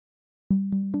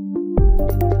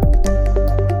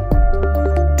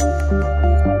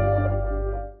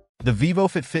The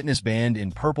Vivofit Fitness Band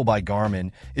in purple by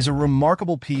Garmin is a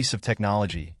remarkable piece of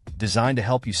technology designed to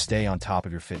help you stay on top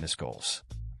of your fitness goals.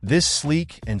 This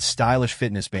sleek and stylish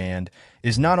fitness band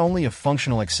is not only a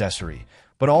functional accessory,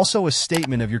 but also a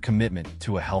statement of your commitment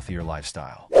to a healthier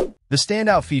lifestyle. The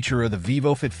standout feature of the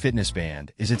Vivofit Fitness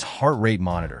Band is its heart rate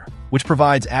monitor, which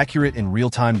provides accurate and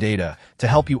real-time data to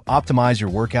help you optimize your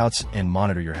workouts and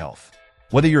monitor your health.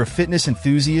 Whether you're a fitness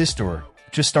enthusiast or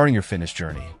just starting your fitness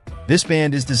journey, this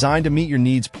band is designed to meet your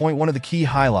needs. One of the key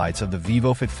highlights of the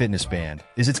Vivofit Fitness Band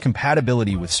is its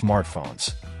compatibility with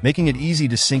smartphones, making it easy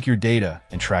to sync your data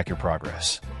and track your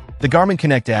progress. The Garmin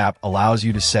Connect app allows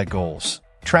you to set goals,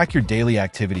 track your daily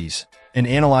activities, and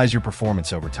analyze your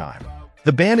performance over time.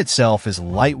 The band itself is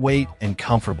lightweight and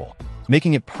comfortable,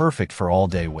 making it perfect for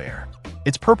all-day wear.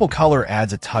 Its purple color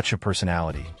adds a touch of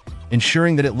personality,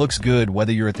 ensuring that it looks good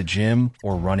whether you're at the gym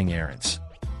or running errands.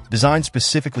 Designed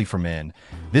specifically for men,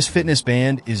 this fitness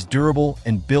band is durable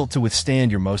and built to withstand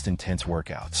your most intense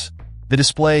workouts. The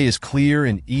display is clear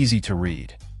and easy to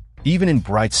read, even in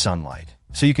bright sunlight,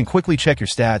 so you can quickly check your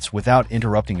stats without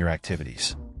interrupting your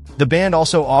activities. The band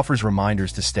also offers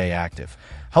reminders to stay active,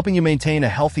 helping you maintain a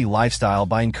healthy lifestyle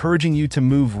by encouraging you to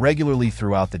move regularly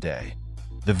throughout the day.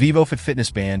 The Vivofit Fitness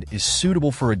Band is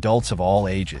suitable for adults of all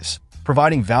ages,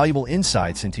 providing valuable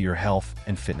insights into your health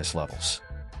and fitness levels.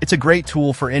 It's a great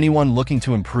tool for anyone looking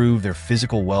to improve their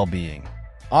physical well-being,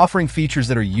 offering features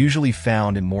that are usually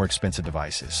found in more expensive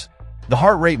devices. The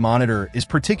heart rate monitor is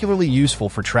particularly useful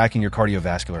for tracking your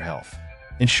cardiovascular health,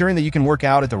 ensuring that you can work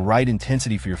out at the right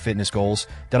intensity for your fitness goals.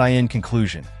 In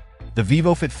conclusion, the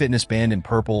Vivofit Fitness Band in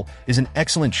purple is an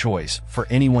excellent choice for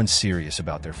anyone serious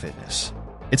about their fitness.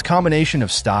 Its combination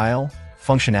of style,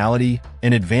 functionality,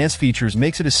 and advanced features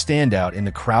makes it a standout in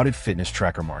the crowded fitness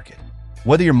tracker market.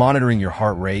 Whether you're monitoring your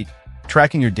heart rate,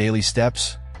 tracking your daily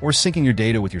steps, or syncing your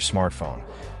data with your smartphone,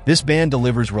 this band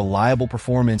delivers reliable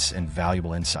performance and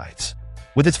valuable insights.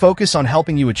 With its focus on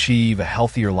helping you achieve a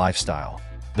healthier lifestyle,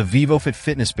 the Vivofit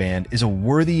Fitness Band is a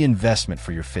worthy investment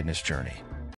for your fitness journey.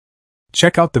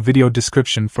 Check out the video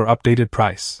description for updated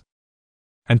price.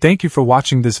 And thank you for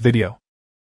watching this video.